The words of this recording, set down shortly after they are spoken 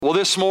Well,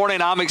 this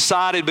morning I'm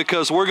excited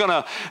because we're going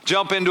to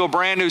jump into a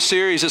brand new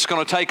series that's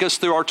going to take us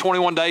through our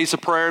 21 days of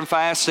prayer and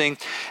fasting.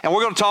 And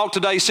we're going to talk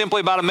today simply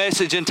about a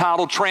message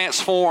entitled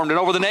Transformed. And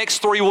over the next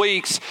 3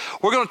 weeks,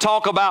 we're going to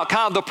talk about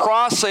kind of the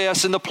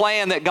process and the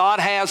plan that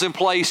God has in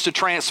place to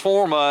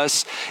transform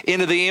us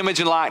into the image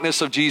and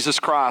likeness of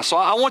Jesus Christ. So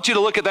I want you to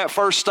look at that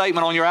first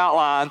statement on your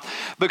outline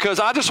because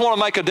I just want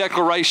to make a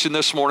declaration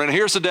this morning.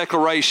 Here's the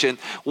declaration.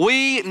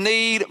 We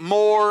need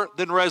more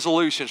than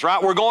resolutions, right?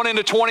 We're going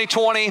into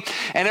 2020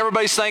 and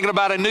everybody's thinking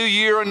about a new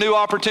year and new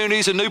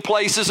opportunities and new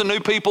places and new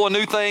people and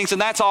new things,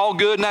 and that's all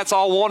good and that's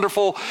all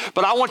wonderful.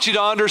 But I want you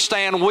to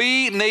understand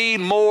we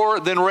need more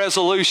than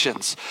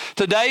resolutions.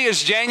 Today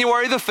is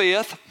January the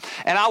 5th,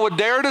 and I would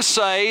dare to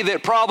say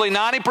that probably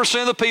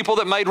 90% of the people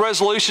that made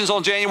resolutions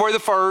on January the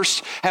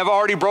 1st have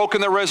already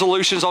broken their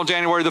resolutions on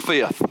January the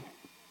 5th.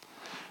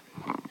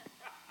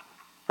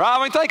 Right?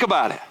 I mean, think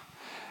about it.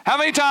 How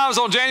many times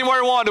on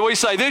January 1 do we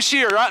say, this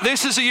year, right,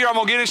 this is the year I'm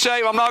going to get in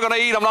shape, I'm not going to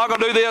eat, I'm not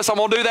going to do this, I'm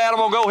going to do that, I'm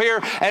going to go here.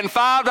 And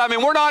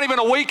we're not even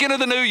a week into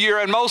the new year,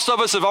 and most of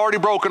us have already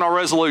broken our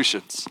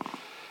resolutions.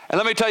 And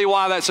let me tell you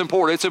why that's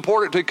important. It's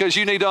important because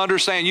you need to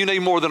understand you need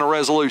more than a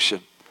resolution.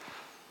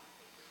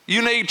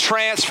 You need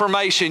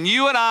transformation.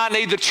 You and I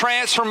need the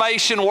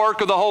transformation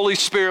work of the Holy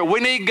Spirit. We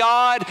need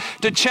God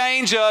to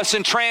change us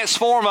and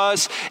transform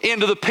us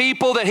into the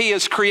people that He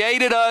has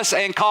created us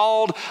and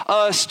called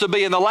us to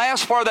be. And the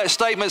last part of that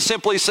statement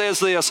simply says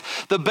this,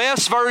 the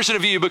best version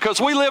of you,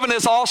 because we live in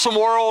this awesome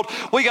world.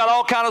 We got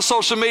all kind of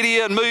social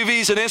media and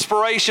movies and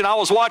inspiration. I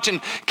was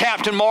watching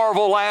Captain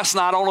Marvel last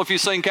night. I don't know if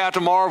you've seen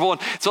Captain Marvel.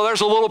 And so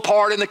there's a little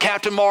part in the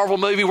Captain Marvel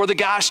movie where the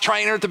guy's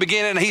training her at the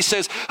beginning and he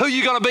says, who are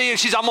you going to be? And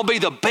she's, I'm going to be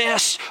the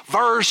best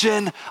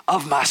version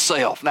of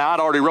myself. Now, I'd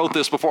already wrote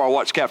this before I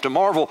watched Captain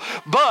Marvel,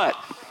 but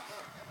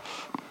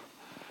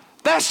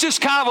that's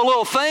just kind of a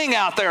little thing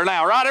out there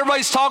now, right?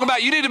 Everybody's talking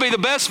about you need to be the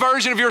best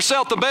version of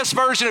yourself, the best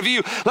version of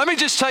you. Let me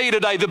just tell you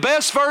today, the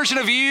best version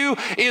of you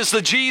is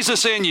the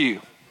Jesus in you.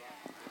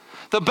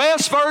 The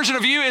best version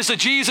of you is the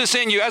Jesus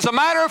in you. As a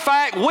matter of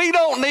fact, we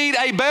don't need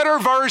a better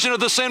version of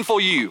the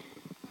sinful you.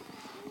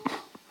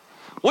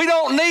 We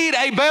don't need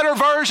a better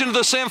version of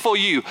the sinful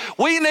you.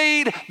 We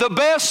need the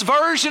best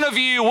version of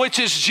you, which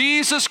is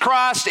Jesus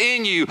Christ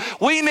in you.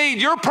 We need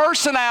your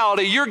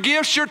personality, your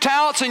gifts, your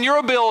talents, and your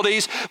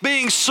abilities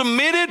being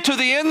submitted to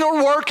the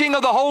inner working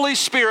of the Holy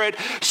Spirit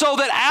so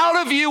that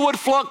out of you would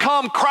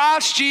come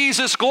Christ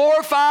Jesus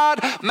glorified,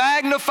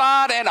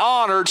 magnified, and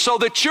honored, so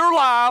that your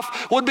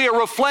life would be a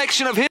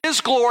reflection of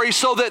His glory,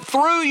 so that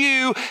through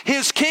you,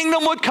 His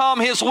kingdom would come,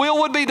 His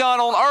will would be done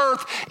on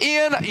earth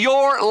in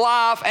your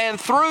life and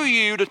through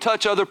you to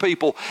touch other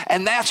people.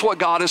 And that's what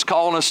God is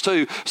calling us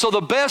to. So the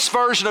best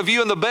version of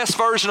you and the best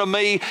version of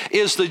me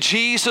is the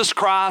Jesus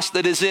Christ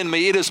that is in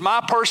me. It is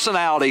my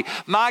personality,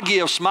 my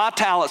gifts, my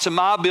talents, and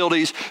my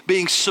abilities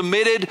being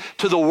submitted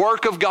to the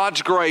work of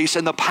God's grace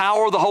and the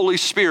power of the Holy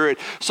Spirit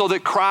so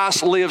that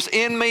Christ lives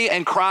in me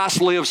and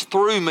Christ lives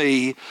through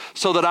me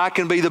so that I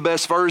can be the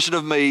best version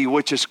of me,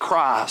 which is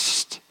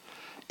Christ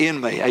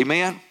in me.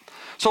 Amen?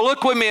 So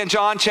look with me in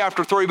John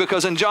chapter 3,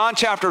 because in John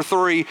chapter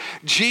 3,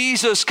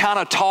 Jesus kind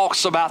of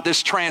talks about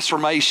this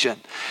transformation.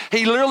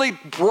 He literally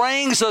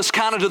brings us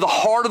kind of to the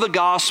heart of the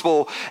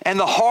gospel and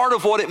the heart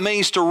of what it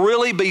means to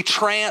really be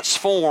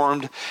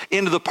transformed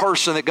into the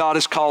person that God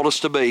has called us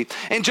to be.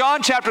 In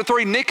John chapter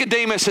 3,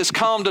 Nicodemus has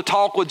come to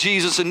talk with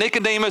Jesus, and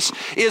Nicodemus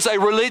is a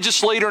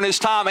religious leader in his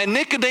time, and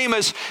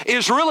Nicodemus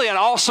is really an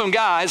awesome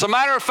guy. As a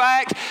matter of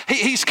fact,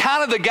 he's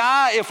kind of the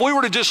guy, if we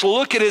were to just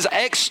look at his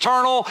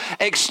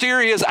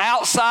exterior, his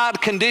outside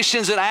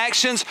conditions and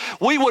actions,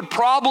 we would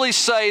probably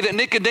say that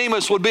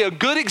Nicodemus would be a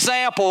good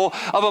example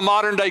of a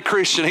modern day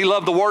Christian. He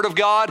loved the Word of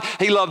God.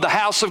 He loved the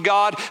house of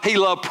God. He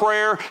loved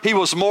prayer. He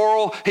was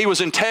moral. He was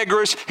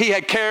integrous. He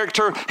had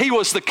character. He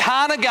was the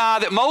kind of guy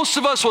that most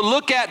of us would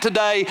look at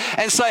today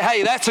and say,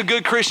 hey, that's a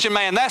good Christian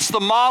man. That's the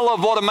model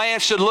of what a man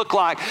should look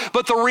like.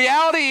 But the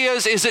reality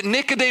is that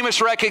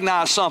Nicodemus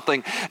recognized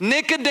something.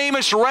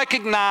 Nicodemus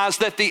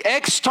recognized that the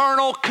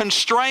external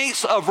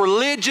constraints of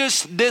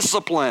religious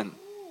discipline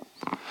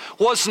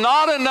was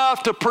not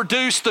enough to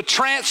produce the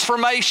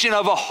transformation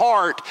of a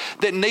heart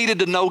that needed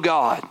to know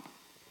God.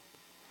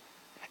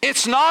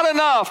 It's not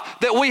enough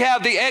that we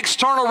have the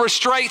external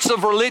restraints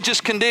of religious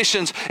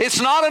conditions.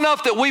 It's not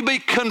enough that we be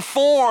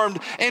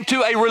conformed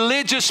into a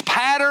religious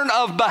pattern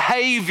of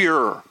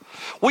behavior.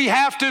 We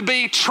have to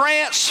be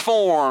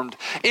transformed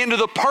into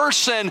the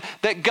person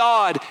that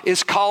God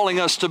is calling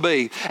us to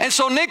be. And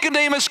so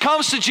Nicodemus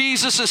comes to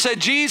Jesus and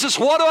said, Jesus,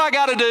 what do I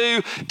got to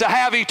do to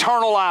have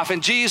eternal life?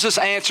 And Jesus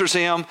answers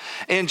him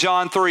in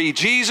John 3.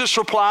 Jesus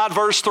replied,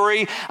 verse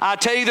 3, I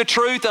tell you the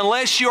truth,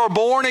 unless you are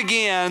born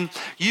again,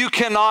 you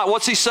cannot,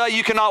 what's he say?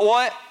 You cannot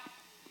what?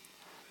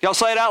 Y'all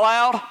say it out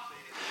loud?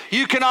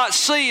 You cannot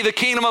see the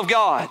kingdom of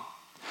God.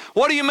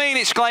 What do you mean,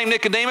 exclaimed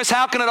Nicodemus,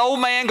 how can an old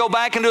man go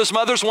back into his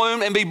mother's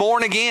womb and be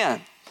born again?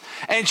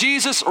 And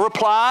Jesus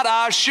replied,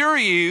 I assure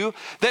you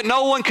that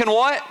no one can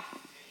what?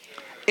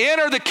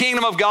 enter the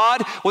kingdom of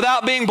God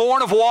without being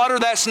born of water,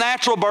 that's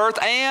natural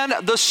birth, and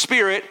the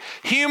Spirit.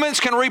 Humans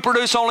can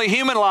reproduce only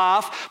human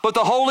life, but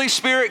the Holy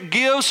Spirit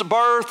gives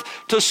birth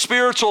to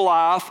spiritual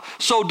life.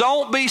 So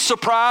don't be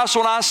surprised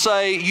when I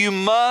say you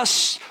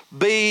must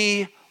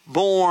be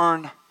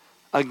born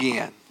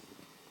again.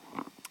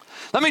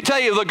 Let me tell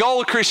you the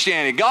goal of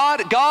Christianity.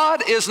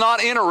 God is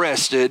not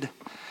interested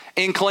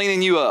in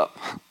cleaning you up.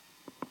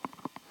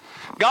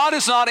 God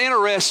is not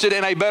interested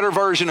in a better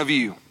version of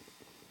you.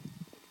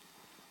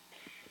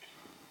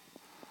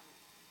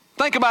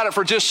 Think about it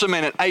for just a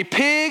minute. A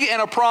pig in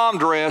a prom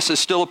dress is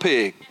still a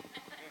pig.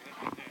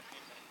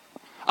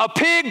 A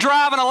pig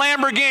driving a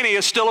Lamborghini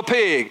is still a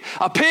pig.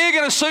 A pig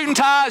in a suit and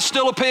tie is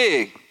still a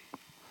pig.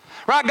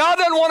 Right? God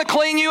doesn't want to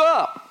clean you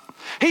up.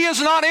 He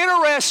is not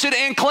interested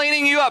in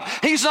cleaning you up.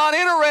 He's not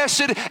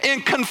interested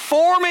in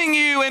conforming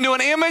you into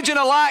an image and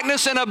a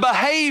likeness and a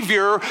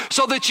behavior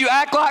so that you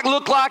act like,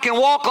 look like, and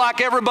walk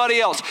like everybody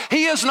else.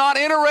 He is not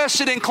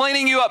interested in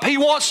cleaning you up. He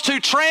wants to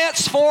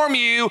transform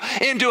you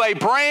into a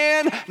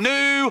brand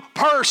new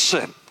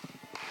person.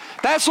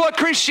 That's what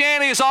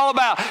Christianity is all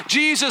about.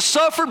 Jesus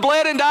suffered,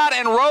 bled, and died,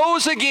 and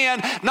rose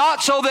again,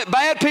 not so that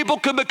bad people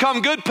could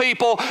become good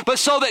people, but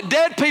so that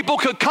dead people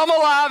could come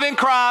alive in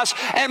Christ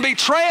and be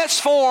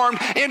transformed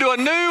into a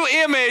new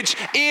image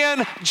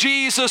in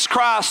Jesus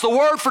Christ. The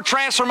word for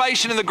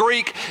transformation in the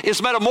Greek is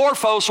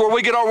metamorphos, where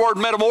we get our word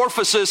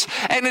metamorphosis,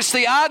 and it's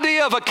the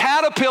idea of a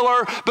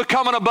caterpillar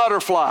becoming a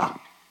butterfly.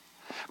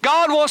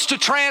 God wants to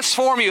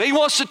transform you. He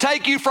wants to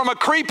take you from a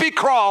creepy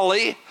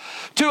crawly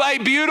to a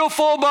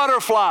beautiful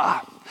butterfly.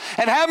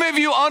 And how many of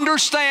you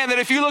understand that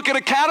if you look at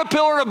a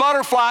caterpillar and a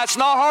butterfly, it's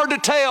not hard to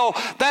tell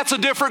that's a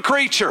different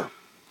creature?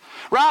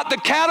 Right? The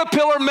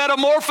caterpillar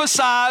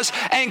metamorphosized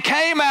and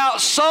came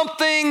out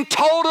something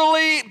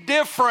totally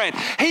different.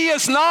 He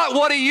is not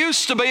what he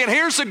used to be. And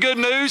here's the good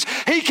news.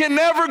 He can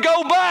never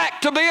go back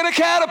to being a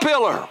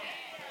caterpillar.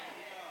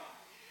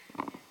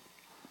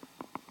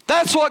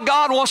 That's what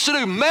God wants to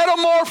do.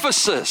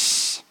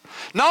 Metamorphosis.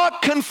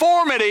 Not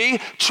conformity,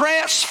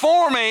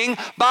 transforming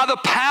by the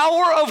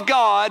power of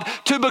God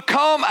to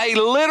become a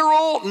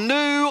literal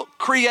new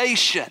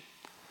creation.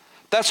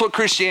 That's what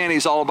Christianity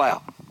is all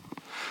about.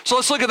 So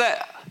let's look at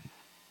that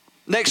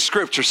next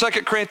scripture,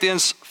 2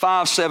 Corinthians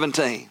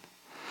 5:17. It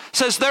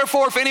says,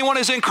 therefore, if anyone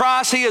is in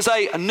Christ, he is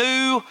a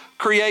new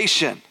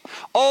creation.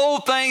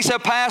 Old things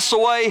have passed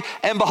away,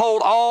 and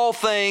behold, all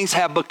things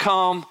have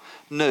become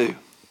new.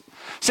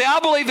 See,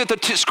 I believe that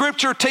the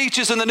Scripture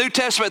teaches in the New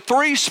Testament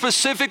three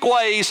specific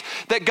ways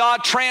that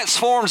God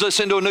transforms us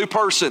into a new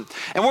person.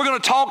 And we're going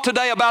to talk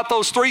today about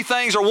those three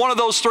things, or one of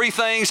those three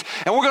things,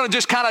 and we're going to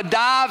just kind of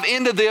dive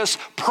into this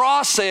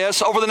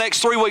process over the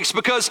next 3 weeks,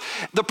 because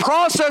the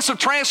process of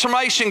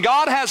transformation,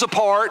 God has a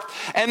part,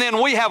 and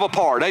then we have a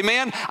part.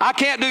 Amen? I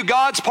can't do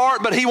God's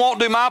part, but He won't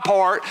do my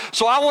part.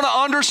 So I want to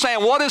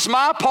understand what is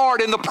my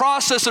part in the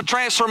process of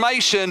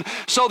transformation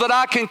so that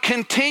I can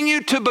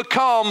continue to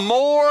become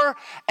more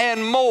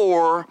and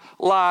more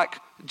like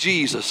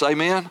Jesus.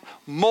 Amen?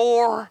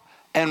 More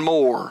and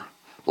more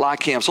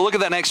like Him. So look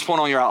at that next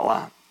point on your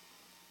outline.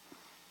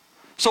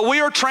 So we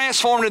are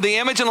transformed into the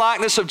image and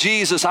likeness of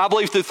Jesus, I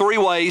believe, through three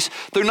ways.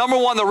 Through number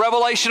one, the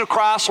revelation of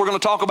Christ. We're going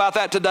to talk about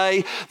that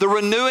today. The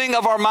renewing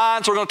of our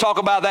minds. We're going to talk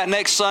about that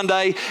next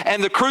Sunday.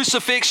 And the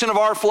crucifixion of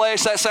our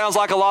flesh. That sounds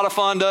like a lot of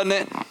fun, doesn't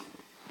it?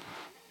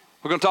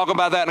 We're going to talk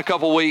about that in a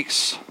couple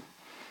weeks.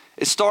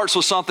 It starts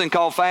with something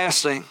called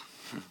fasting.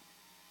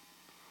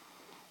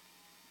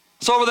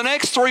 So over the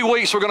next 3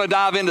 weeks, we're going to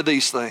dive into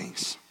these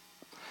things.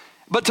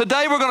 But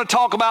today we're going to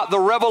talk about the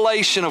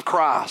revelation of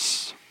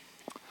Christ.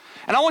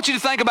 And I want you to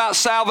think about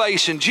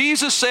salvation.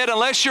 Jesus said,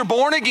 unless you're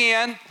born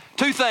again,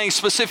 two things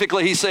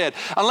specifically He said.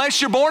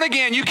 Unless you're born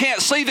again, you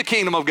can't see the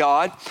kingdom of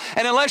God.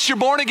 And unless you're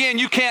born again,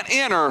 you can't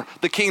enter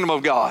the kingdom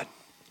of God.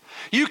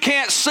 You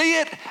can't see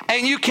it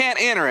and you can't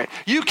enter it.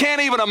 You can't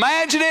even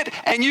imagine it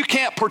and you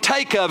can't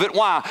partake of it.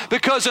 Why?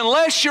 Because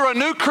unless you're a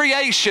new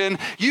creation,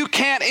 you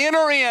can't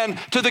enter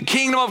into the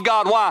kingdom of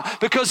God. Why?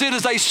 Because it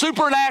is a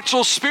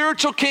supernatural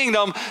spiritual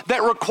kingdom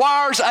that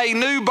requires a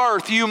new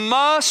birth. You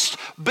must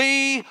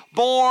be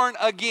born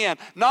again.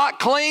 Not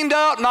cleaned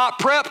up, not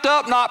prepped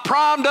up, not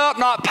primed up,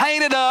 not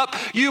painted up.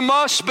 You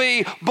must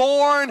be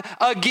born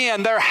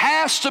again. There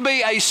has to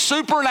be a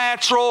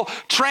supernatural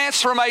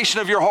transformation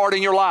of your heart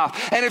and your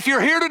life. And if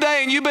you're here today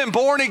and you've been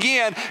born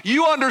again,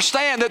 you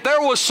understand that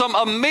there was some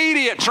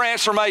immediate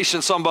transformation,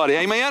 somebody.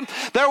 Amen?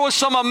 There was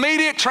some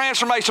immediate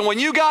transformation. When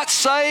you got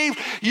saved,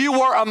 you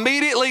were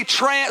immediately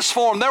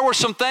transformed. There were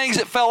some things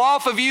that fell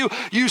off of you.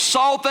 You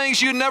saw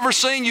things you'd never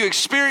seen. You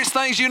experienced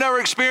things you never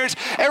experienced.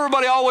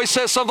 Everybody always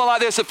says something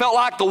like this. It felt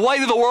like the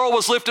weight of the world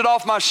was lifted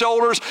off my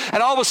shoulders,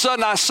 and all of a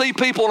sudden I see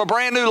people in a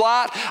brand new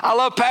light. I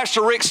love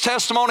Pastor Rick's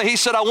testimony. He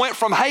said, I went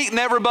from hating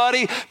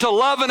everybody to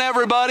loving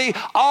everybody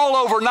all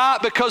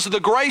overnight because of the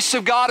grace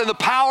of God and the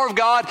power of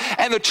God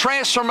and the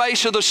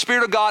transformation of the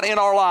Spirit of God in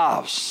our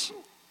lives.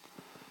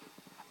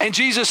 And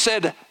Jesus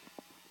said,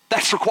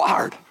 that's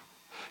required.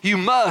 You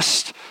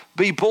must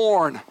be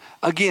born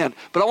again.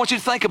 But I want you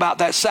to think about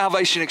that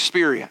salvation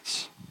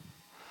experience.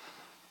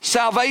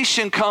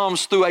 Salvation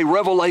comes through a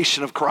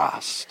revelation of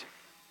Christ.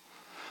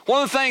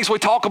 One of the things we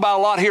talk about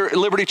a lot here at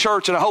Liberty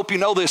Church, and I hope you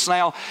know this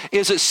now,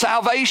 is that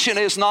salvation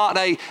is not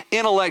an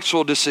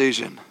intellectual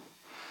decision.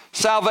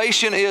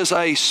 Salvation is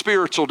a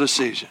spiritual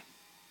decision.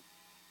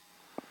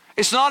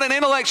 It's not an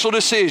intellectual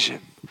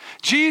decision.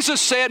 Jesus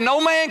said,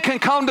 no man can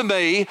come to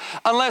me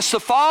unless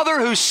the Father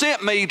who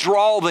sent me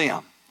draw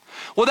them.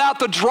 Without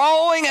the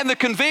drawing and the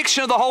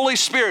conviction of the Holy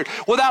Spirit,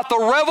 without the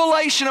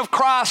revelation of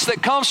Christ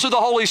that comes through the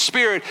Holy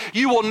Spirit,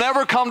 you will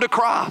never come to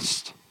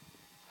Christ.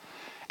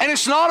 And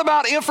it's not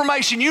about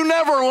information. You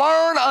never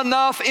learn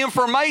enough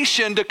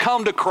information to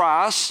come to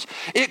Christ.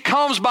 It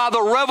comes by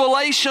the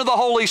revelation of the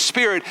Holy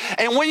Spirit.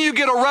 And when you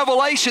get a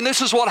revelation, this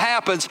is what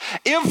happens.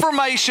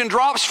 Information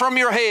drops from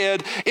your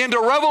head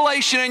into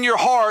revelation in your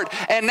heart,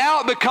 and now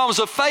it becomes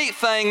a faith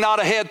thing,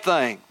 not a head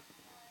thing.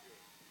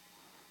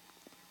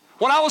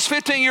 When I was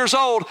 15 years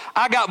old,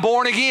 I got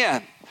born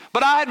again.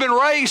 But I had been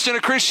raised in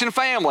a Christian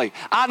family.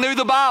 I knew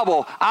the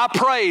Bible. I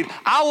prayed.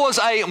 I was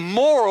a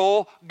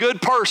moral,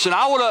 good person.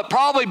 I would have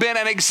probably been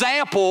an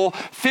example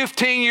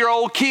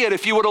 15-year-old kid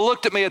if you would have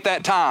looked at me at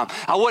that time.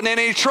 I wasn't in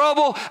any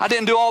trouble. I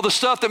didn't do all the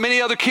stuff that many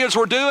other kids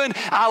were doing.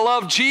 I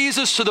loved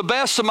Jesus to the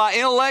best of my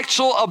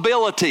intellectual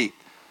ability.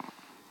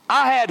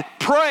 I had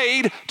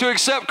prayed to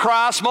accept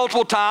Christ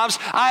multiple times.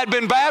 I had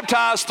been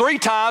baptized 3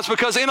 times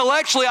because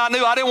intellectually I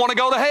knew I didn't want to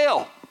go to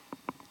hell.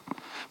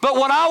 But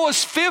when I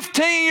was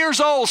 15 years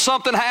old,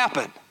 something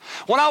happened.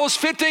 When I was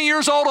 15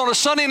 years old on a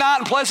Sunday night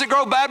in Pleasant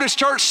Grove Baptist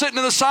Church, sitting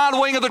in the side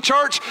wing of the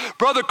church,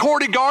 Brother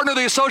Cordy Gardner,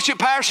 the associate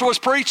pastor, was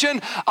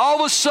preaching. All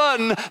of a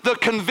sudden, the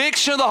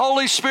conviction of the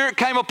Holy Spirit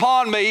came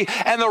upon me,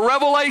 and the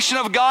revelation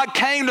of God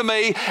came to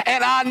me,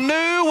 and I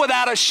knew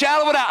without a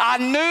shadow of a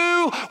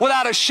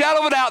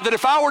doubt, that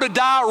if I were to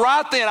die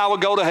right then, I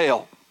would go to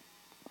hell.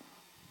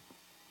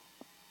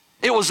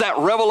 It was that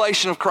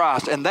revelation of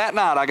Christ, and that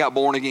night I got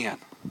born again.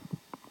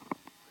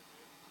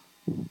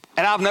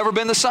 And I've never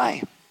been the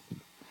same.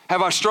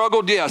 Have I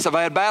struggled? Yes. Have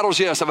I had battles?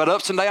 Yes. Have I had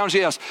ups and downs?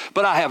 Yes.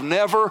 But I have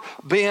never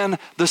been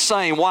the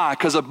same. Why?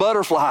 Because a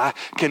butterfly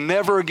can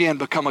never again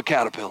become a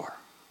caterpillar.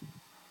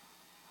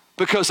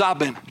 Because I've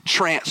been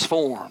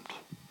transformed,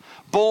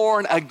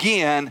 born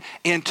again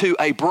into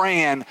a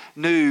brand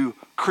new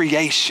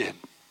creation.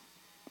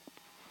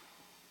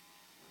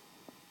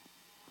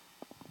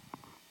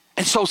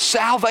 And so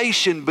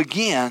salvation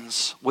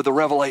begins with the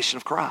revelation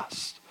of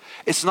Christ.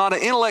 It's not an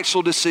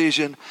intellectual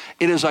decision.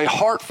 It is a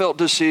heartfelt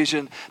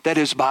decision that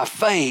is by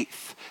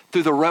faith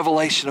through the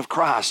revelation of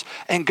Christ.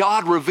 And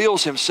God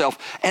reveals himself.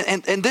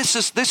 And this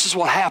is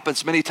what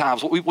happens many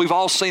times. We've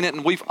all seen it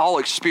and we've all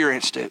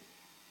experienced it.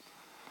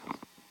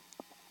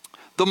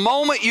 The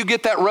moment you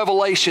get that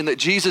revelation that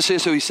Jesus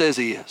is who he says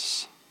he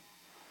is,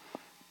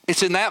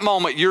 it's in that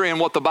moment you're in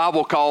what the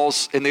Bible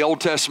calls in the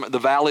Old Testament the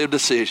valley of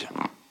decision.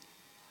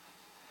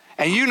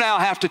 And you now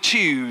have to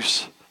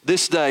choose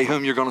this day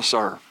whom you're going to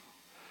serve.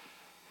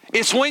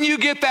 It's when you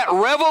get that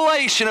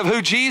revelation of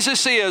who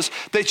Jesus is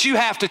that you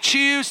have to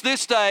choose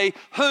this day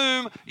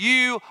whom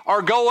you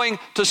are going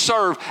to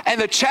serve. And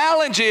the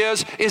challenge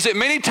is that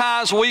many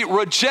times we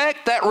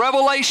reject that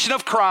revelation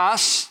of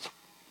Christ,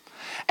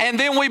 and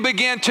then we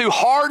begin to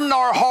harden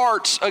our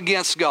hearts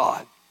against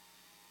God.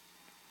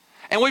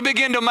 And we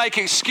begin to make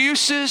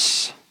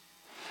excuses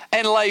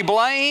and lay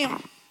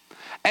blame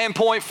and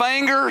point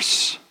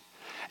fingers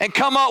and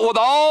come up with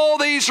all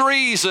these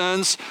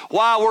reasons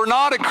why we're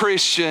not a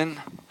Christian,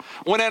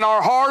 when in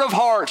our heart of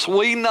hearts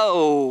we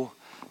know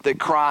that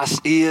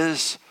Christ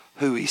is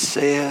who he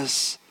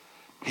says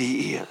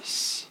he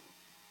is.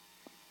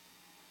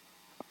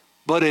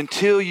 But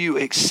until you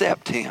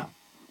accept him,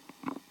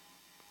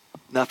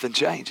 nothing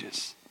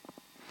changes.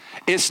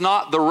 It's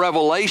not the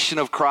revelation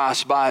of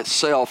Christ by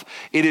itself.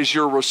 It is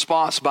your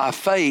response by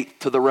faith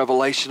to the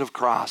revelation of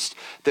Christ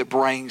that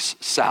brings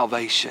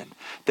salvation,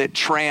 that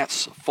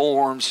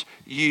transforms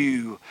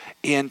you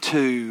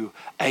into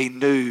a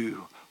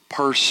new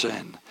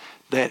person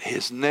that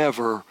has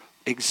never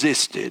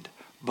existed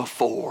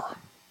before.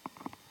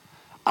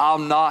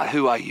 I'm not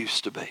who I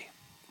used to be.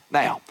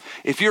 Now,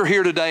 if you're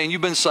here today and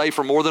you've been saved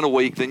for more than a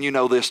week, then you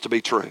know this to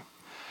be true.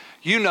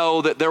 You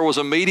know that there was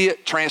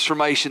immediate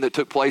transformation that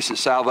took place at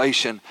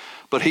salvation,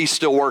 but he's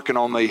still working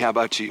on me. How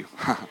about you?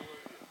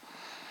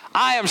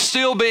 I am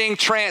still being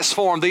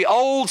transformed. The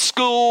old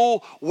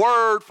school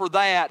word for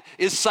that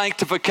is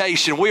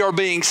sanctification. We are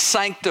being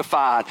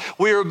sanctified.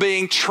 We are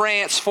being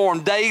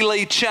transformed,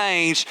 daily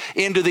changed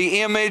into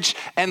the image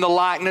and the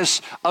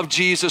likeness of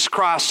Jesus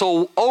Christ.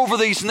 So over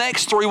these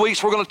next 3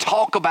 weeks, we're going to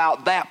talk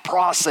about that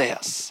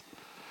process.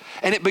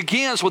 And it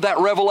begins with that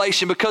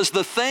revelation, because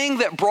the thing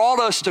that brought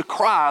us to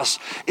Christ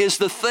is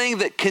the thing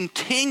that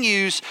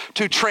continues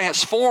to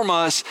transform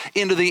us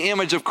into the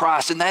image of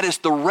Christ. And that is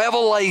the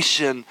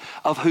revelation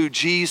of who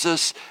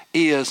Jesus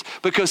is.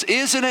 Because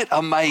isn't it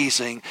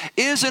amazing?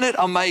 Isn't it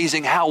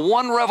amazing how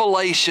one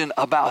revelation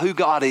about who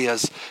God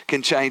is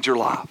can change your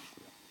life?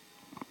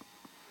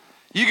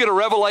 You get a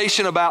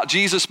revelation about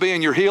Jesus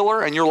being your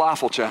healer and your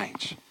life will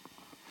change.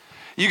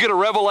 You get a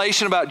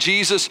revelation about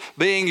Jesus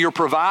being your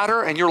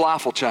provider and your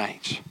life will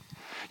change.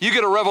 You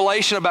get a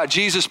revelation about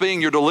Jesus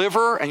being your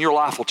deliverer and your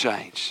life will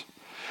change.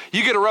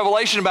 You get a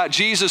revelation about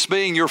Jesus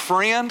being your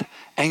friend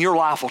and your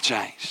life will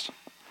change.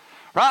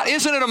 Right?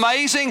 Isn't it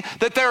amazing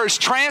that there is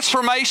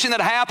transformation that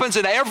happens,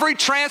 and every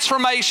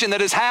transformation that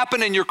has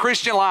happened in your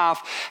Christian life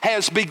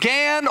has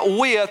began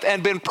with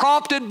and been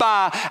prompted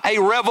by a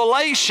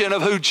revelation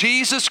of who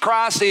Jesus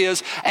Christ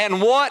is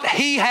and what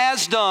He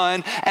has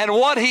done and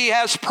what He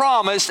has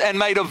promised and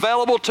made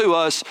available to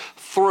us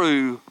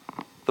through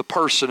the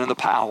person and the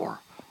power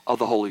of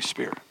the Holy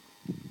Spirit.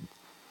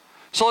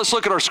 So let's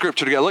look at our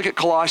scripture together. Look at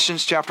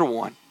Colossians chapter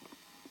 1.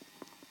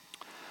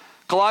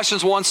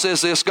 Colossians 1 says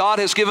this, God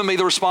has given me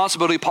the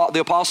responsibility, the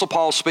Apostle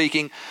Paul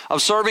speaking,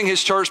 of serving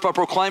His church by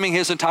proclaiming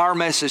His entire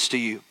message to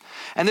you.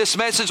 And this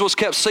message was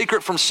kept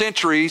secret from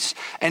centuries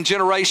and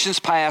generations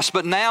past,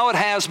 but now it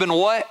has been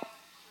what?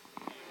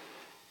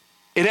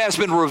 It has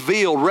been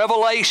revealed,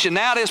 revelation.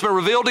 Now it has been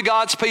revealed to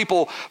God's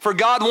people. For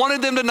God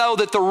wanted them to know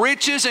that the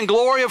riches and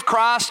glory of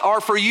Christ are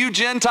for you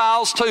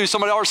Gentiles too.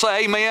 Somebody ought to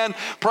say amen.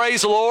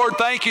 Praise the Lord.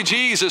 Thank you,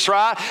 Jesus,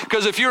 right?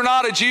 Because if you're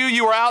not a Jew,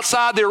 you are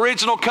outside the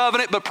original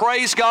covenant, but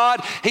praise God,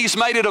 He's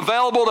made it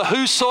available to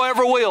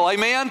whosoever will.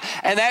 Amen?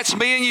 And that's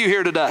me and you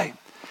here today.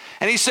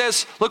 And he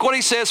says, look what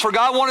he says, for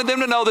God wanted them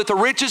to know that the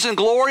riches and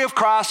glory of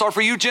Christ are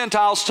for you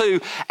Gentiles too.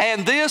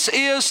 And this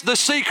is the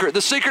secret.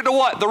 The secret to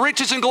what? The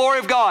riches and glory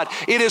of God.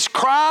 It is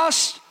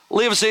Christ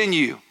lives in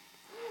you.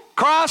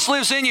 Christ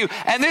lives in you.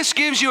 And this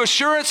gives you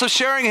assurance of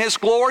sharing His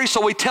glory.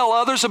 So we tell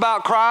others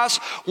about Christ,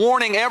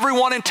 warning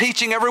everyone and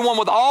teaching everyone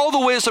with all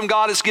the wisdom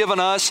God has given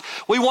us.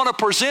 We want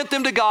to present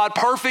them to God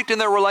perfect in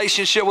their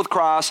relationship with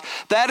Christ.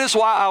 That is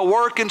why I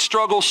work and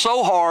struggle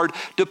so hard,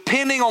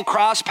 depending on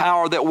Christ's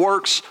power that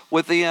works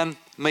within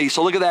me.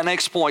 So look at that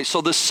next point.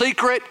 So the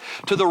secret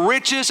to the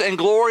riches and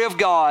glory of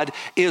God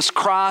is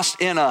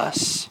Christ in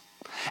us.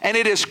 And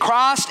it is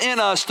Christ in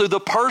us through the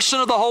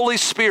person of the Holy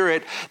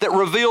Spirit that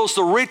reveals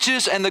the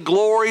riches and the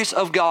glories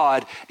of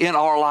God in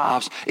our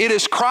lives. It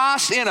is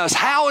Christ in us.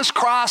 How is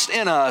Christ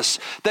in us?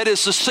 That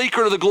is the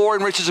secret of the glory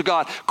and riches of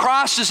God.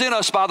 Christ is in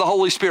us by the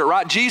Holy Spirit,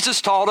 right?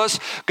 Jesus taught us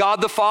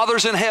God the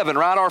Father's in heaven,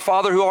 right? Our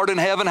Father who art in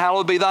heaven,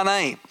 hallowed be thy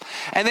name.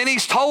 And then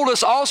He's told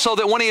us also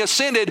that when He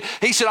ascended,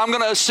 He said, I'm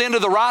going to ascend to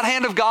the right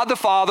hand of God the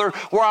Father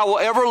where I will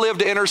ever live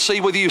to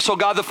intercede with you. So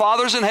God the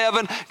Father's in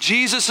heaven.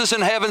 Jesus is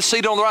in heaven,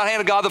 seated on the right hand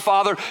of God the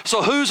Father.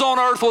 So who's on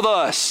earth with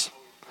us?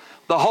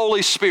 The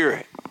Holy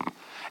Spirit.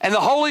 And the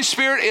Holy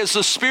Spirit is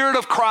the Spirit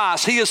of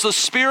Christ. He is the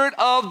Spirit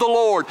of the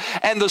Lord.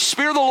 And the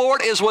Spirit of the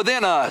Lord is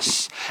within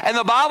us. And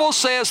the Bible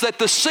says that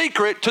the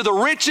secret to the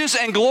riches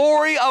and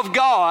glory of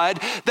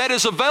God that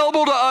is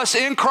available to us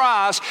in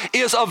Christ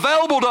is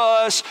available to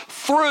us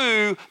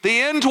through the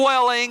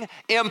indwelling,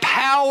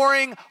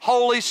 empowering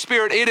Holy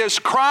Spirit. It is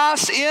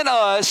Christ in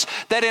us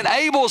that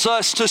enables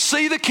us to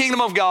see the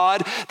kingdom of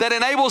God, that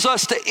enables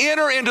us to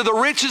enter into the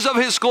riches of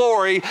His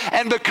glory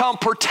and become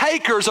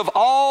partakers of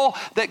all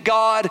that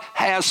God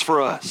has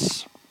for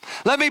us.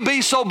 Let me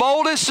be so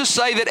bold as to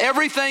say that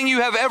everything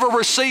you have ever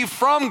received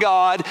from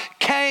God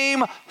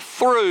came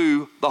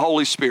through the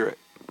Holy Spirit.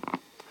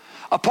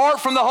 Apart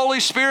from the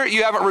Holy Spirit,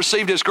 you haven't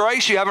received His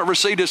grace, you haven't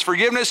received His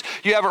forgiveness,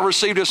 you haven't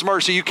received His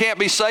mercy. You can't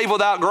be saved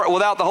without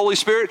the Holy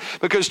Spirit,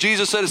 because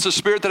Jesus said it's the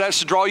Spirit that has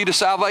to draw you to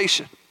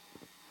salvation.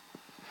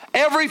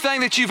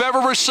 Everything that you've ever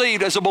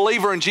received as a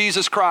believer in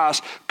Jesus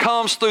Christ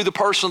comes through the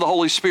person of the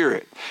Holy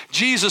Spirit.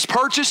 Jesus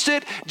purchased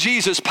it.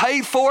 Jesus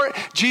paid for it.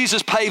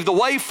 Jesus paved the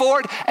way for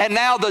it. And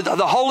now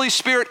the Holy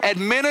Spirit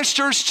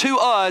administers to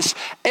us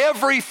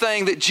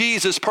everything that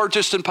Jesus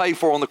purchased and paid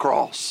for on the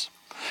cross.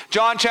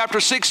 John chapter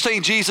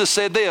 16, Jesus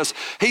said this.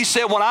 He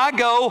said, when I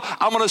go,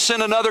 I'm going to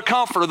send another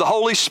comforter, the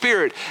Holy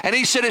Spirit. And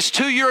He said, it's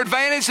to your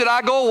advantage that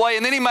I go away.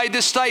 And then He made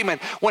this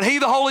statement. When He,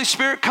 the Holy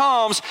Spirit,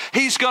 comes,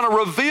 He's going to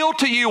reveal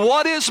to you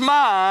what is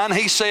mine,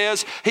 He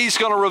says, He's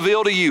going to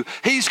reveal to you.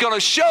 He's going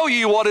to show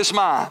you what is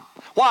mine.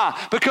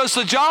 Why? Because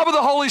the job of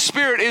the Holy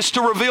Spirit is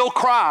to reveal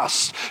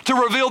Christ, to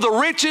reveal the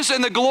riches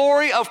and the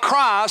glory of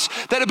Christ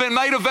that have been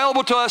made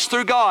available to us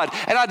through God.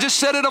 And I just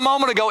said it a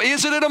moment ago,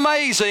 isn't it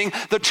amazing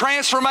the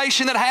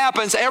transformation that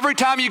happens every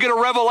time you get a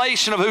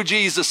revelation of who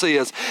Jesus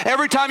is,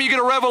 every time you get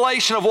a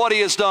revelation of what He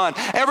has done,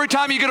 every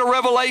time you get a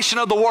revelation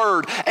of the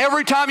Word,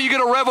 every time you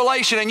get a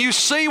revelation and you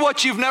see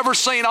what you've never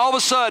seen, all of a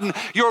sudden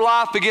your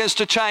life begins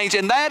to change.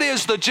 And that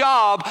is the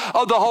job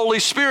of the Holy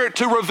Spirit,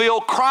 to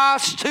reveal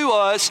Christ to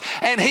us,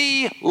 and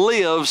He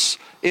lives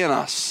in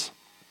us.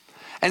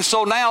 And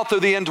so now,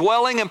 through the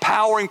indwelling,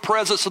 empowering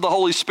presence of the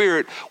Holy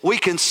Spirit, we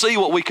can see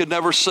what we could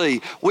never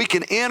see. We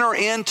can enter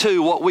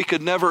into what we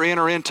could never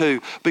enter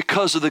into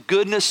because of the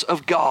goodness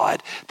of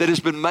God that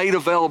has been made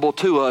available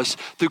to us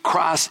through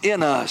Christ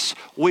in us,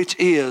 which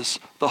is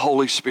the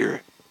Holy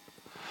Spirit.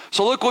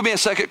 So look with me in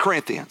 2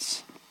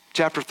 Corinthians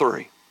chapter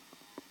 3.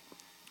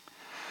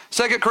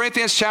 2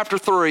 Corinthians chapter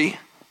 3,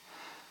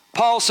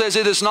 Paul says,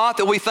 it is not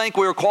that we think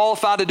we are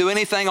qualified to do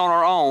anything on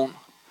our own.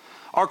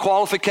 Our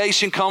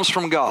qualification comes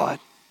from God.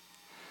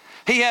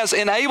 He has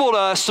enabled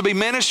us to be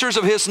ministers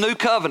of His new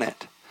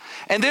covenant.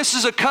 And this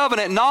is a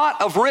covenant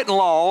not of written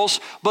laws,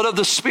 but of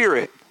the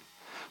Spirit.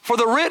 For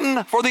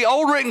the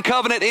old written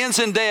covenant ends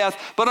in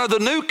death, but under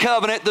the new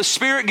covenant, the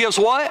Spirit gives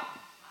what?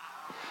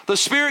 The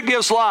Spirit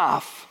gives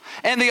life.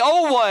 And the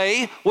old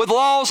way, with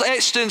laws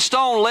etched in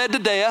stone, led to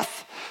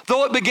death,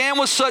 though it began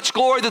with such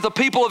glory that the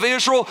people of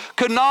Israel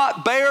could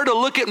not bear to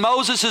look at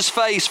Moses'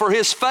 face, for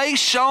his face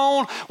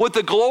shone with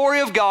the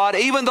glory of God,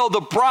 even though the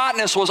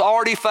brightness was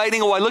already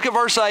fading away. Look at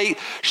verse 8.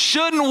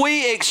 Shouldn't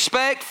we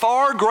expect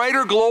far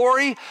greater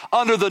glory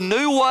under the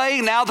new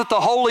way now that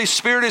the Holy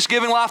Spirit is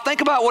giving life?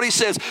 Think about what he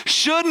says.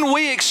 Shouldn't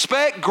we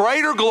expect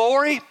greater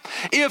glory?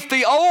 If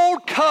the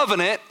old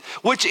covenant,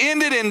 which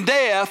ended in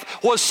death,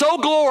 was so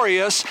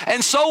glorious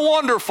and so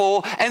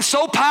wonderful and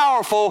so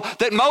powerful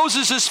that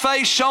Moses'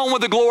 face shone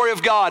with the glory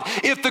of God.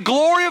 If the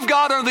glory of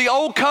God under the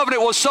old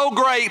covenant was so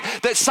great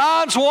that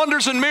signs,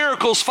 wonders, and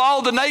miracles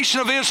followed the nation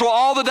of Israel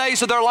all the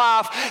days of their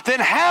life, then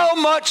how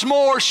much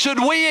more should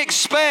we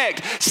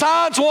expect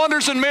signs,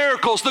 wonders, and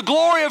miracles, the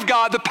glory of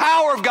God, the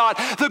power of God,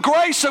 the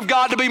grace of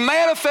God to be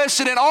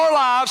manifested in our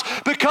lives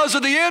because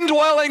of the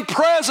indwelling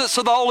presence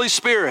of the Holy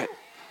Spirit?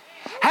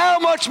 How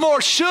much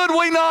more should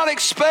we not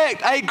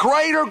expect a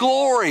greater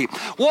glory?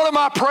 One of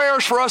my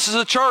prayers for us as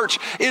a church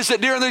is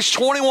that during these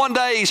 21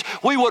 days,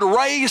 we would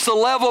raise the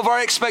level of our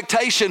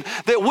expectation,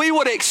 that we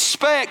would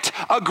expect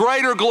a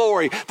greater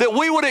glory, that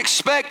we would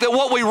expect that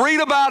what we read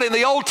about in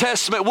the Old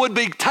Testament would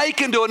be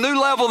taken to a new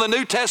level in the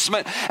New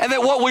Testament, and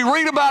that what we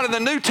read about in the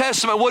New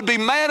Testament would be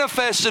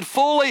manifested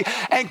fully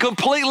and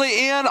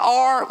completely in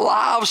our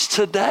lives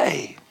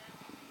today.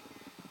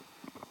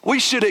 We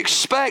should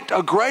expect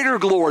a greater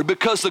glory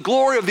because the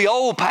glory of the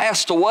old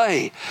passed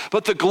away.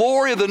 But the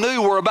glory of the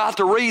new we're about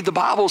to read, the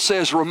Bible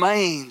says,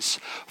 remains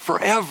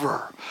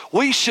forever.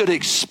 We should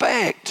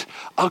expect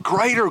a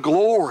greater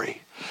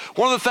glory.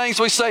 One of the things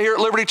we say here at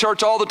Liberty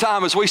Church all the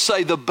time is we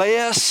say the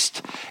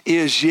best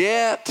is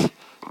yet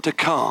to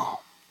come.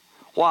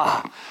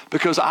 Why?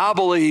 Because I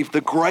believe the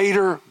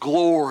greater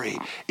glory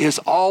is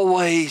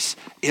always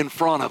in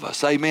front of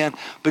us. Amen?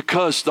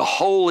 Because the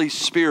Holy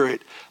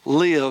Spirit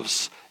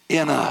lives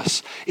in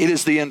us. It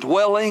is the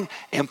indwelling,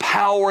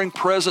 empowering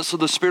presence of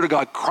the Spirit of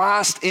God,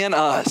 Christ in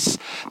us,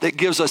 that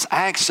gives us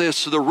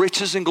access to the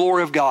riches and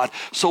glory of God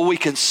so we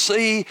can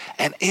see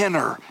and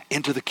enter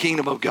into the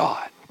kingdom of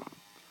God.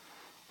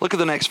 Look at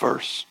the next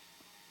verse.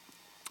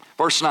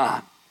 Verse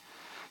 9.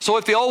 So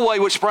if the old way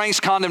which brings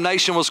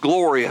condemnation was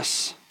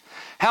glorious,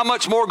 how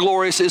much more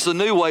glorious is the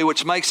new way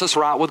which makes us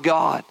right with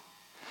God?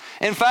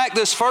 In fact,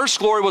 this first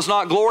glory was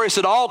not glorious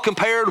at all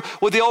compared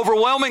with the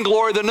overwhelming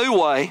glory of the new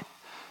way.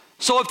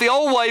 So if the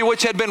old way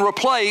which has been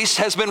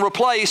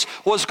replaced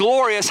was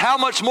glorious, how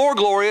much more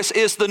glorious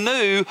is the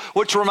new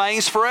which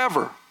remains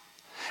forever?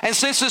 And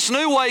since this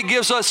new way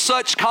gives us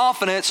such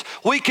confidence,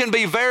 we can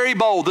be very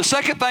bold. The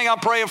second thing I'm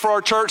praying for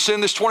our church in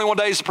this 21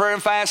 days of prayer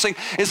and fasting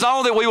is not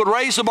only that we would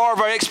raise the bar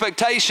of our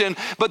expectation,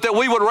 but that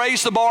we would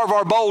raise the bar of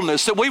our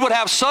boldness, that we would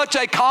have such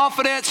a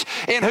confidence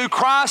in who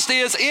Christ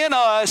is in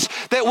us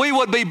that we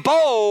would be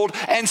bold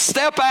and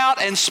step out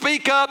and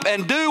speak up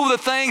and do the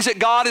things that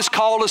God has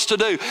called us to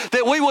do,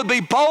 that we would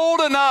be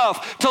bold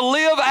enough to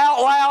live out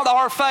loud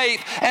our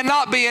faith and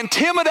not be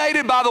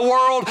intimidated by the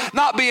world,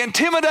 not be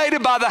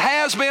intimidated by the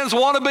has-beens,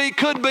 wanna-be,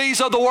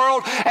 could-be's of the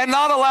world, and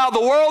not allow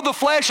the world, the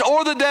flesh,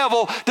 or the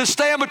devil to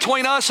stand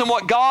between us and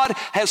what God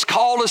has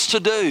called us to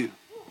do.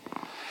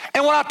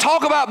 And when I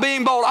talk about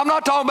being bold, I'm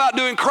not talking about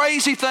doing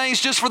crazy things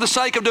just for the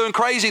sake of doing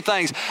crazy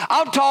things.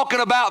 I'm talking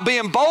about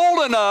being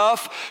bold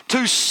enough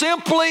to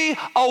simply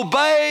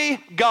obey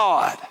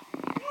God.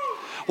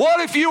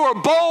 What if you were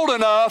bold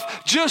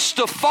enough just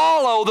to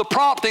follow the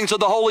promptings of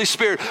the Holy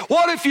Spirit?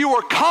 What if you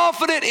were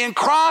confident in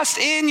Christ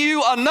in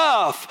you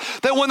enough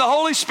that when the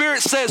Holy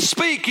Spirit says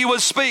speak, you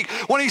would speak.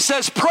 When He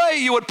says pray,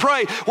 you would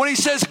pray. When He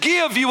says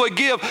give, you would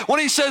give. When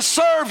He says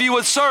serve, you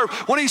would serve.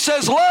 When He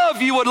says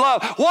love, you would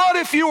love. What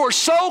if you were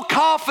so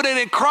confident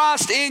in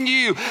Christ in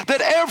you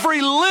that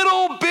every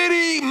little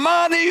bitty,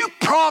 minute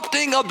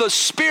prompting of the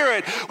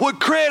Spirit would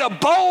create a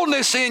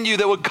boldness in you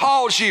that would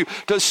cause you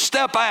to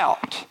step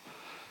out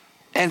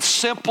and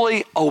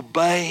simply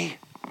obey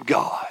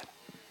God?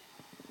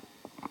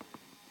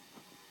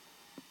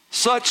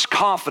 Such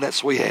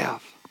confidence we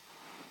have,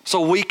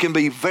 so we can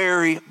be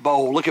very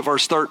bold. Look at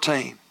verse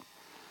 13.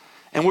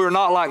 And we are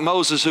not like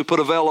Moses, who put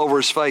a veil over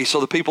his face so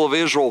the people of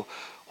Israel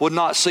would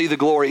not see the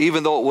glory,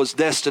 even though it was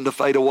destined to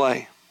fade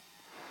away.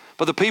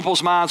 But the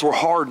people's minds were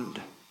hardened.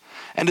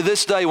 And to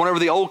this day, whenever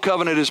the old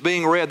covenant is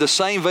being read, the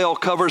same veil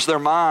covers their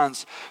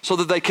minds so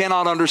that they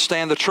cannot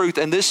understand the truth.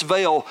 And this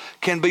veil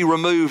can be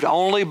removed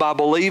only by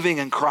believing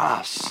in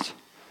Christ.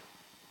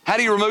 How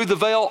do you remove the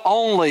veil?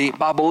 Only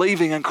by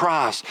believing in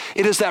Christ.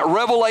 It is that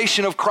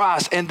revelation of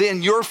Christ and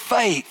then your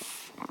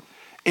faith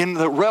in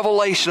the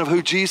revelation of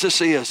who Jesus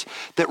is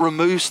that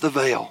removes the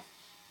veil.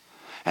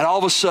 And all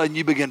of a sudden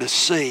you begin to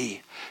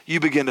see, you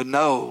begin to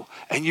know,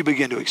 and you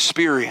begin to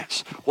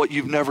experience what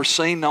you've never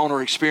seen, known,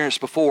 or experienced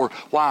before.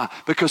 Why?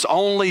 Because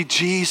only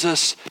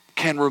Jesus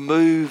can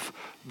remove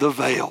the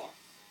veil.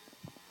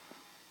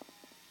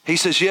 He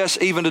says, yes,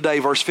 even today,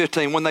 verse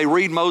 15, when they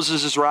read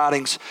Moses'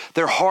 writings,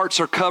 their hearts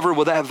are covered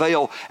with that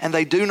veil, and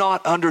they do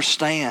not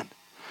understand.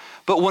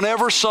 But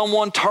whenever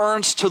someone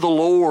turns to the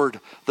Lord,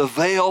 the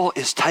veil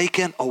is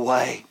taken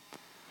away.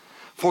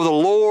 For the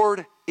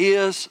Lord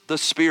is the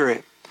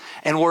Spirit,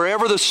 and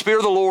wherever the Spirit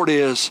of the Lord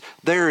is,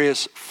 there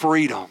is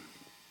freedom.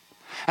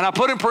 And I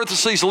put in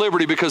parentheses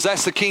liberty because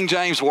that's the King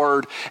James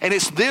word. And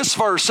it's this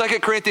verse,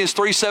 2 Corinthians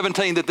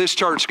 3:17, that this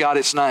church got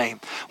its name.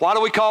 Why do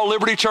we call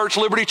Liberty Church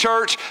Liberty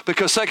Church?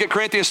 Because 2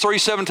 Corinthians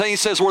 3:17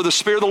 says where the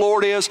Spirit of the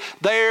Lord is,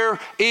 there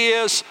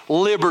is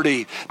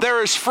liberty.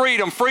 There is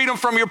freedom. Freedom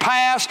from your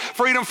past,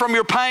 freedom from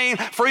your pain,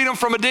 freedom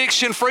from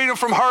addiction, freedom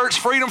from hurts,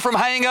 freedom from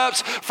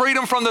hang-ups,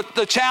 freedom from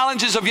the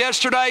challenges of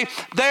yesterday.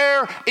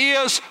 There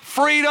is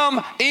freedom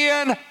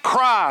in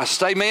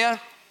Christ. Amen?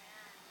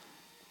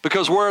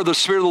 Because where the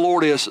Spirit of the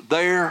Lord is,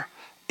 there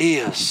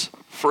is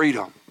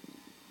freedom.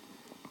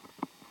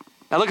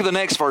 Now look at the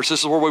next verse.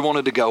 This is where we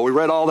wanted to go. We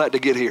read all that to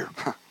get here.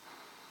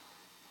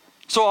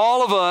 So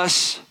all of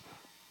us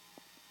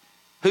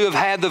who have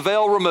had the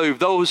veil removed,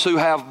 those who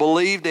have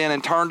believed in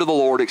and turned to the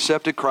Lord,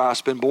 accepted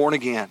Christ, been born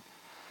again,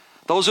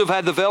 those who have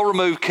had the veil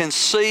removed can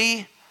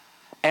see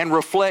and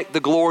reflect the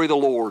glory of the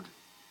Lord.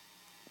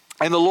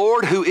 And the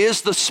Lord, who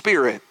is the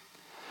Spirit,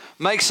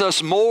 makes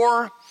us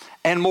more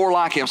and more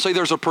like Him. See,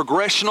 there's a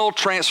progressional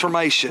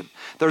transformation.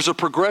 There's a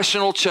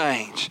progressional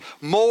change.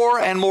 More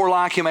and more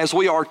like Him as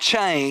we are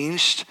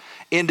changed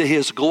into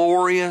His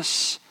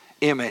glorious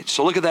image.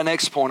 So look at that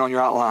next point on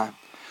your outline.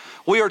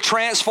 We are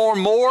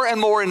transformed more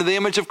and more into the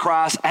image of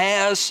Christ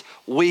as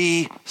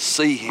we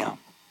see Him.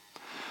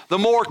 The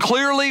more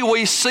clearly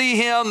we see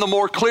Him, the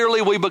more clearly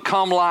we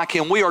become like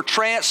Him. We are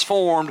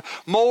transformed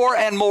more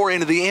and more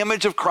into the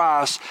image of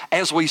Christ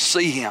as we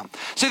see Him.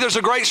 See, there's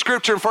a great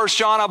scripture in 1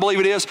 John, I believe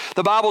it is.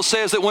 The Bible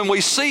says that when we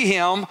see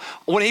Him,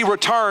 when He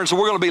returns,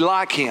 we're going to be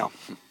like Him.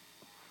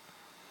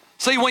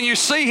 See, when you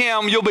see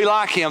Him, you'll be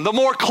like Him. The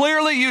more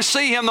clearly you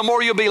see Him, the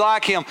more you'll be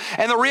like Him.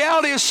 And the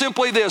reality is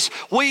simply this.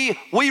 We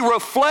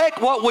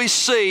reflect what we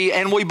see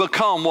and we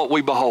become what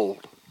we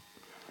behold.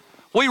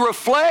 We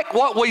reflect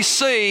what we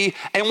see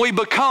and we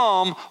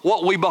become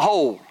what we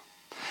behold.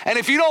 And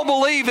if you don't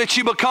believe that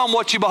you become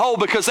what you behold,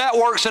 because that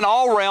works in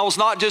all realms,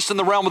 not just in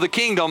the realm of the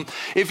kingdom,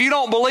 if you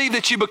don't believe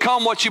that you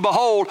become what you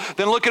behold,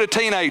 then look at a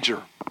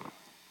teenager.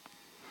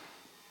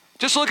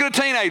 Just look at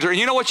a teenager. And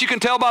you know what you can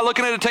tell by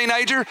looking at a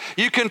teenager?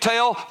 You can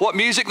tell what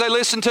music they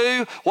listen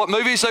to, what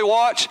movies they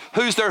watch,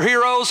 who's their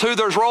heroes, who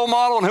their role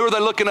model, and who are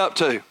they looking up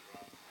to.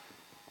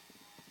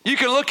 You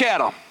can look at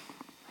them,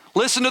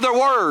 listen to their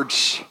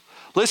words,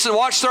 listen,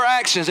 watch their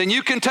actions, and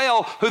you can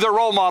tell who their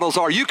role models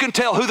are. You can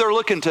tell who they're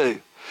looking to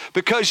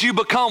because you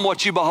become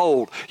what you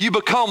behold. You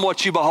become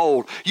what you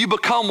behold. You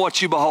become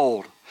what you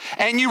behold.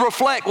 And you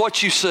reflect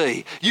what you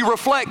see. You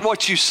reflect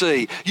what you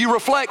see. You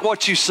reflect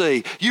what you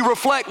see. You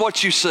reflect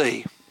what you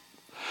see.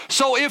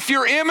 So if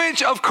your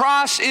image of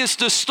Christ is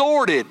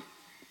distorted,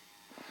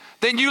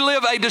 then you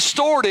live a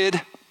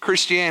distorted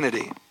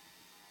Christianity.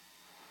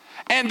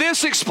 And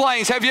this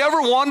explains, have you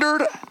ever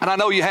wondered, and I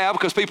know you have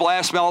because people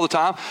ask me all the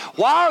time,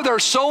 why are there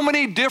so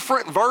many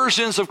different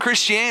versions of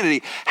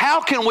Christianity?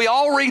 How can we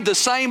all read the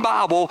same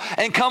Bible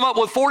and come up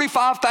with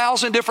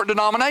 45,000 different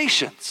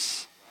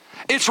denominations?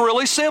 It's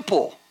really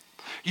simple.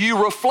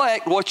 You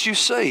reflect what you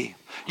see.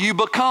 You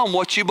become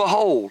what you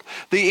behold.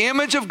 The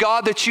image of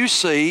God that you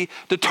see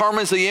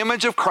determines the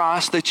image of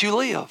Christ that you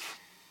live.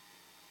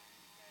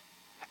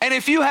 And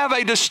if you have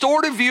a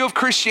distorted view of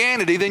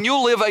Christianity, then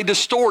you'll live a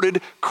distorted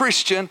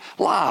Christian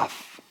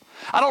life.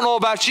 I don't know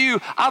about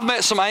you, I've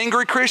met some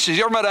angry Christians.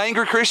 You ever met an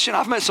angry Christian?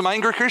 I've met some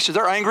angry Christians.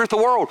 They're angry at the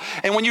world.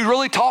 And when you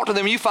really talk to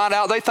them, you find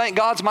out they think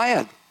God's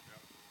mad.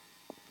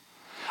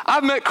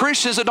 I've met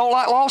Christians that don't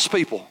like lost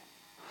people.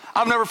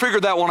 I've never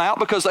figured that one out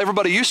because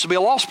everybody used to be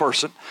a lost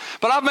person.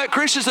 But I've met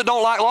Christians that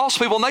don't like lost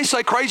people, and they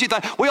say crazy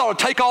things. We ought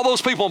to take all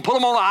those people and put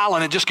them on an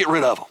island and just get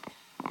rid of them.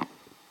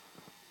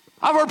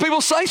 I've heard people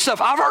say stuff.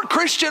 I've heard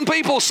Christian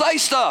people say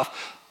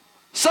stuff.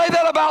 Say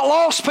that about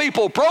lost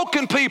people,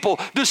 broken people,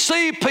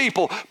 deceived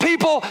people,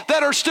 people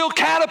that are still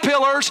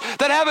caterpillars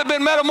that haven't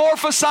been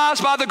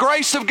metamorphosized by the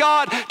grace of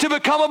God to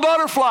become a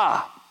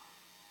butterfly.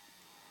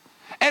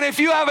 And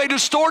if you have a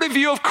distorted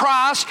view of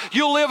Christ,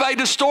 you'll live a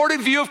distorted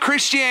view of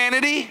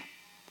Christianity.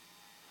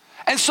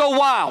 And so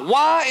why?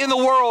 Why in the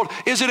world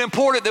is it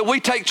important that we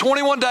take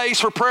 21 days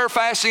for prayer,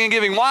 fasting, and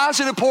giving? Why is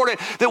it important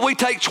that we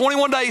take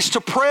 21 days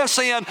to press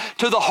in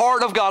to the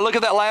heart of God? Look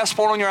at that last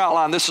point on your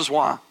outline. This is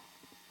why.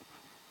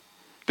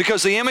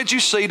 Because the image you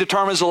see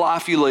determines the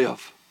life you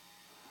live.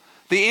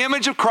 The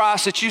image of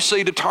Christ that you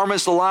see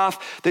determines the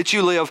life that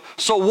you live.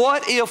 So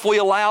what if we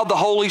allowed the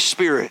Holy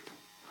Spirit?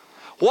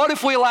 What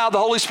if we allowed the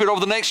Holy Spirit over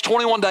the next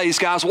 21 days,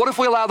 guys? What if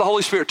we allowed the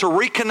Holy Spirit to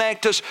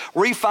reconnect us,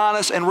 refine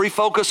us, and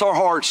refocus our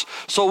hearts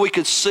so we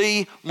could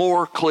see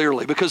more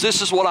clearly? Because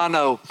this is what I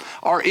know.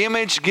 Our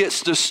image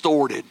gets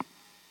distorted.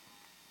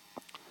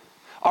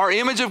 Our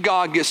image of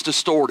God gets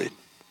distorted.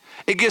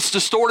 It gets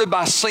distorted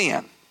by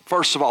sin.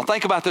 First of all,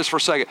 think about this for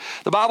a second.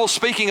 The Bible,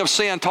 speaking of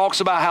sin,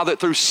 talks about how that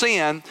through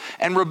sin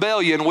and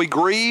rebellion, we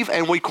grieve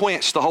and we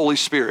quench the Holy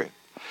Spirit.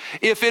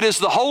 If it is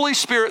the Holy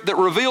Spirit that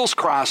reveals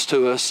Christ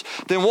to us,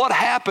 then what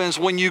happens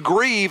when you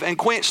grieve and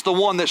quench the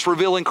one that's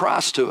revealing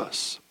Christ to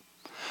us?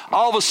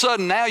 All of a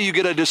sudden, now you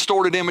get a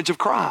distorted image of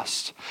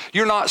Christ.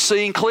 You're not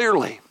seeing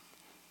clearly.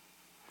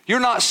 You're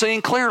not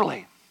seeing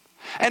clearly.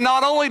 And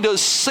not only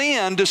does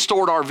sin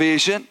distort our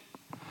vision,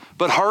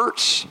 but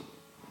hurts,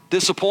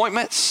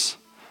 disappointments,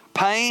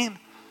 pain,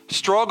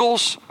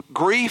 struggles,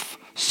 grief,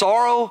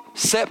 sorrow,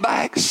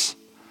 setbacks.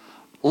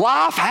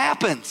 Life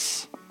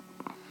happens.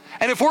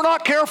 And if we're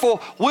not careful,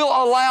 we'll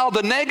allow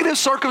the negative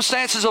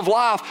circumstances of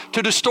life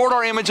to distort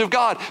our image of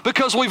God.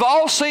 Because we've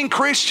all seen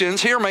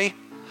Christians, hear me,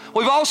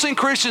 we've all seen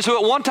Christians who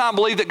at one time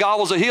believed that God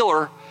was a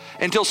healer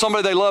until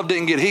somebody they loved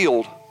didn't get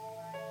healed.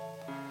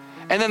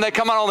 And then they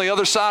come out on the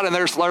other side and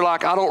they're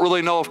like, I don't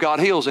really know if God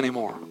heals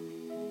anymore.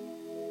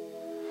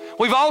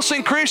 We've all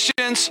seen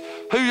Christians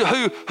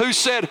who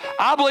said,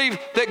 I believe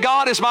that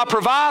God is my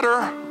provider,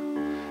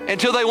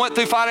 until they went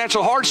through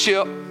financial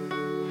hardship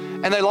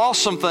and they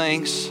lost some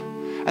things.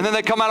 And then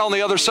they come out on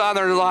the other side and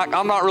they're like,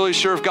 I'm not really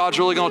sure if God's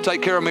really going to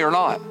take care of me or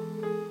not.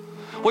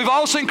 We've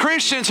all seen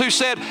Christians who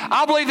said,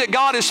 I believe that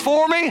God is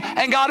for me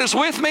and God is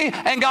with me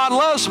and God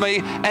loves me.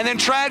 And then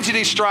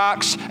tragedy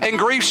strikes and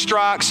grief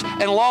strikes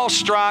and loss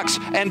strikes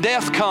and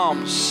death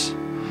comes.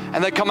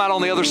 And they come out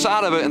on the other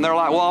side of it and they're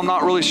like, well, I'm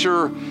not really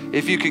sure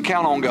if you can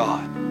count on God.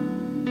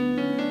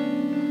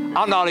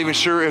 I'm not even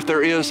sure if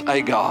there is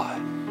a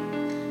God.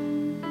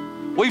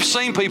 We've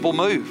seen people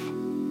move.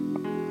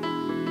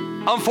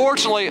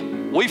 Unfortunately,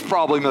 we've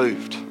probably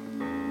moved.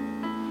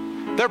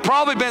 There have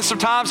probably been some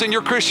times in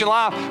your Christian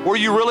life where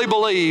you really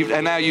believed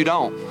and now you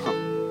don't.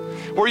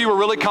 Where you were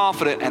really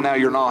confident and now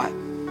you're not.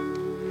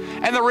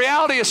 And the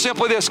reality is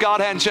simply this: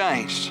 God hadn't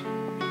changed.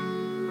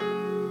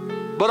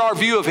 But our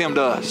view of Him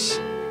does.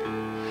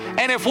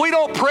 And if we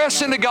don't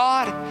press into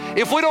God,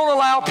 if we don't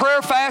allow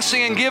prayer,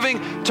 fasting, and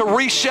giving to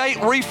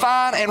reshape,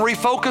 refine, and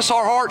refocus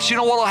our hearts, you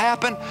know what will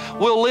happen?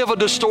 We'll live a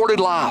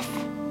distorted life.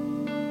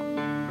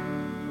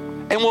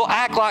 And we'll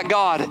act like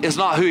God is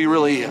not who He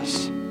really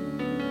is.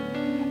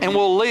 And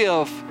we'll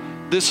live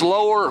this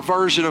lower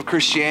version of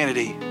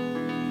Christianity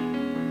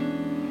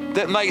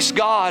that makes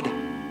God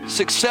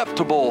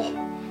acceptable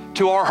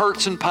to our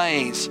hurts and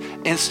pains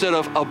instead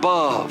of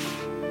above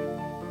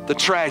the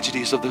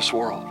tragedies of this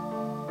world.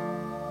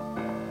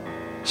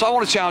 So I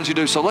want to challenge you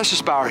to do so. Let's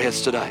just bow our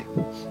heads today.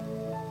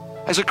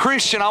 As a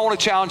Christian, I want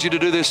to challenge you to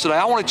do this today.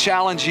 I want to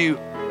challenge you.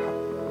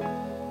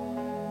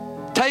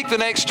 Take the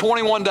next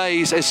 21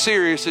 days as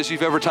serious as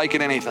you've ever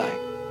taken anything.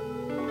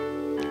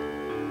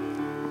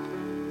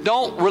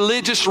 Don't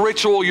religious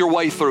ritual your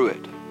way through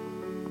it.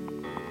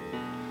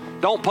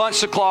 Don't punch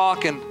the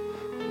clock and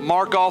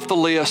mark off the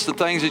list the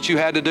things that you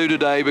had to do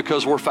today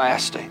because we're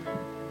fasting.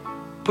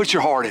 Put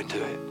your heart into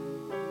it.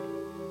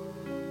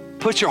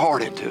 Put your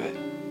heart into it.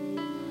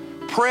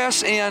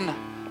 Press in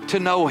to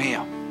know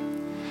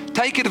Him.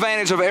 Take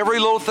advantage of every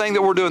little thing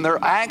that we're doing. There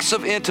are acts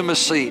of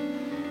intimacy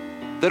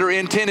that are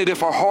intended,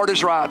 if our heart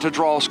is right, to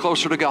draw us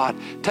closer to God.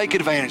 Take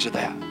advantage of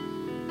that.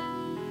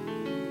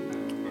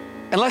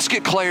 And let's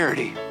get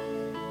clarity.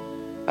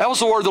 That was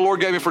the word the Lord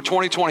gave me for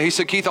 2020. He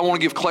said, Keith, I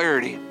want to give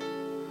clarity.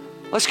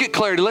 Let's get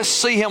clarity. Let's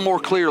see Him more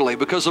clearly,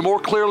 because the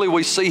more clearly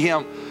we see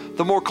Him,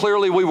 the more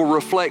clearly we will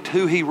reflect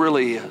who He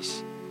really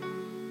is.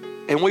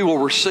 And we will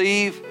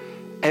receive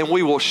and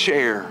we will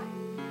share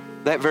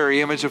that very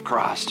image of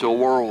Christ to a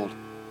world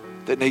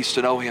that needs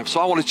to know Him.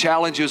 So I want to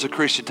challenge you as a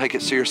Christian, take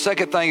it serious.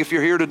 Second thing, if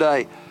you're here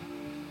today,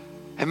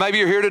 and maybe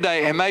you're here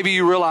today, and maybe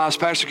you realize,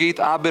 Pastor Keith,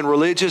 I've been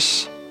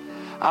religious,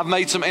 I've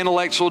made some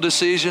intellectual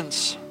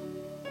decisions,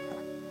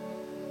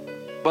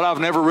 but I've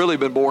never really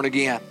been born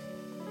again.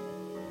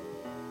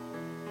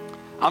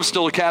 I'm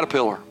still a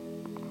caterpillar.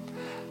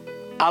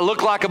 I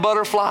look like a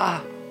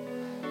butterfly.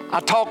 I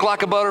talk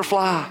like a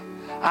butterfly.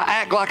 I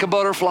act like a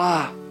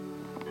butterfly,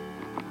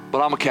 but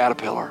I'm a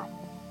caterpillar.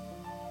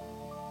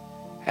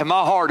 And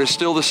my heart is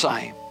still the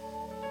same.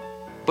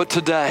 But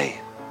today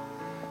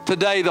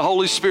the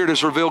Holy Spirit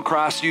has revealed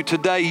Christ to you.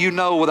 Today you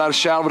know without a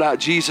shadow of a doubt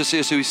Jesus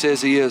is who He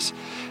says He is.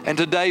 And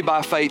today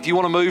by faith you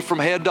want to move from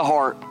head to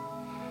heart.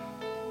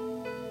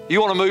 You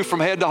want to move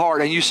from head to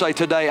heart and you say,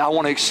 today I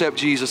want to accept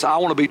Jesus. I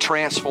want to be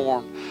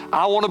transformed.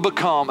 I want to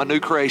become a new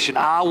creation.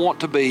 I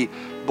want to be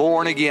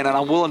born again, and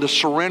I'm willing to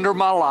surrender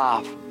my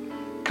life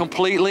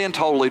completely and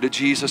totally to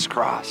Jesus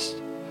Christ.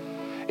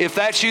 If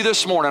that's you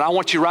this morning, I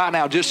want you right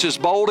now, just as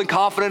bold and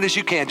confident as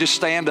you can, just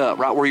stand up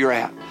right where you're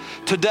at.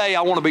 Today,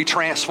 I want to be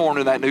transformed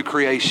in that new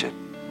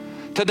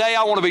creation. Today,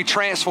 I want to be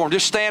transformed.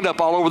 Just stand up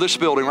all over this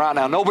building right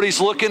now. Nobody's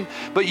looking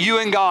but you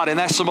and God, and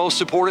that's the most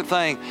important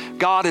thing.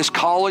 God is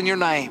calling your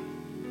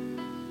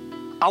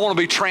name. I want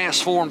to be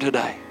transformed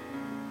today.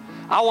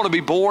 I want to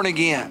be born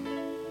again.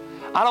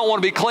 I don't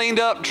want to be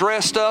cleaned up,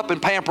 dressed up,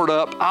 and pampered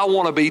up. I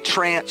want to be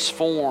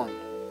transformed.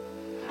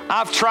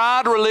 I've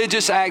tried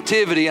religious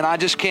activity and I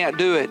just can't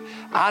do it.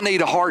 I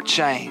need a heart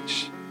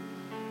change.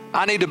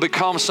 I need to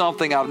become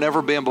something I've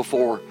never been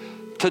before.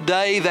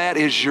 Today, that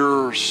is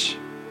yours.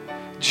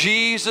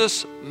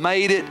 Jesus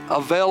made it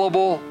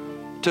available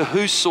to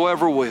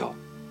whosoever will.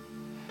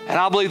 And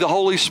I believe the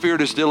Holy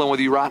Spirit is dealing with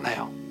you right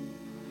now.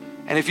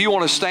 And if you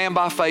want to stand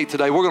by faith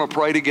today, we're going to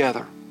pray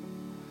together.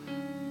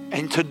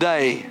 And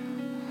today,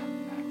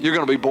 you're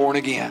going to be born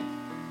again.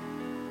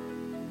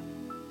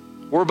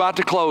 We're about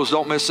to close.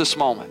 Don't miss this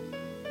moment.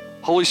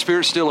 Holy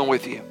Spirit's dealing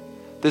with you.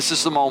 This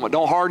is the moment.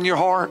 Don't harden your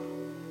heart.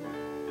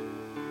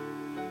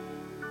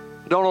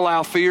 Don't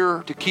allow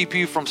fear to keep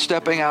you from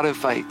stepping out in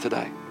faith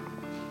today.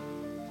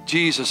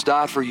 Jesus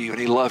died for you and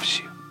He loves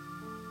you.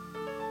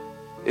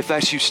 If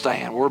that's you,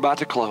 stand. We're about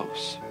to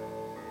close.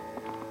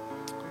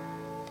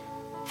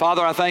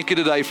 Father, I thank you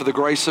today for the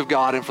grace of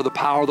God and for the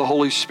power of the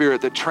Holy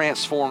Spirit that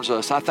transforms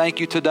us. I thank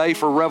you today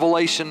for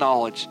revelation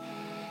knowledge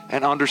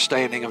and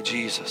understanding of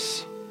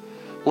Jesus.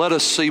 Let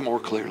us see more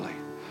clearly.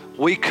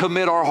 We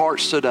commit our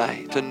hearts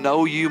today to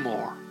know you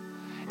more.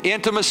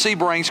 Intimacy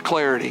brings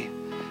clarity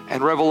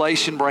and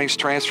revelation brings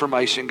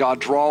transformation. God,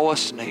 draw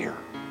us near.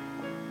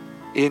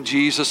 In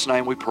Jesus'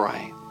 name we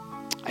pray.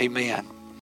 Amen.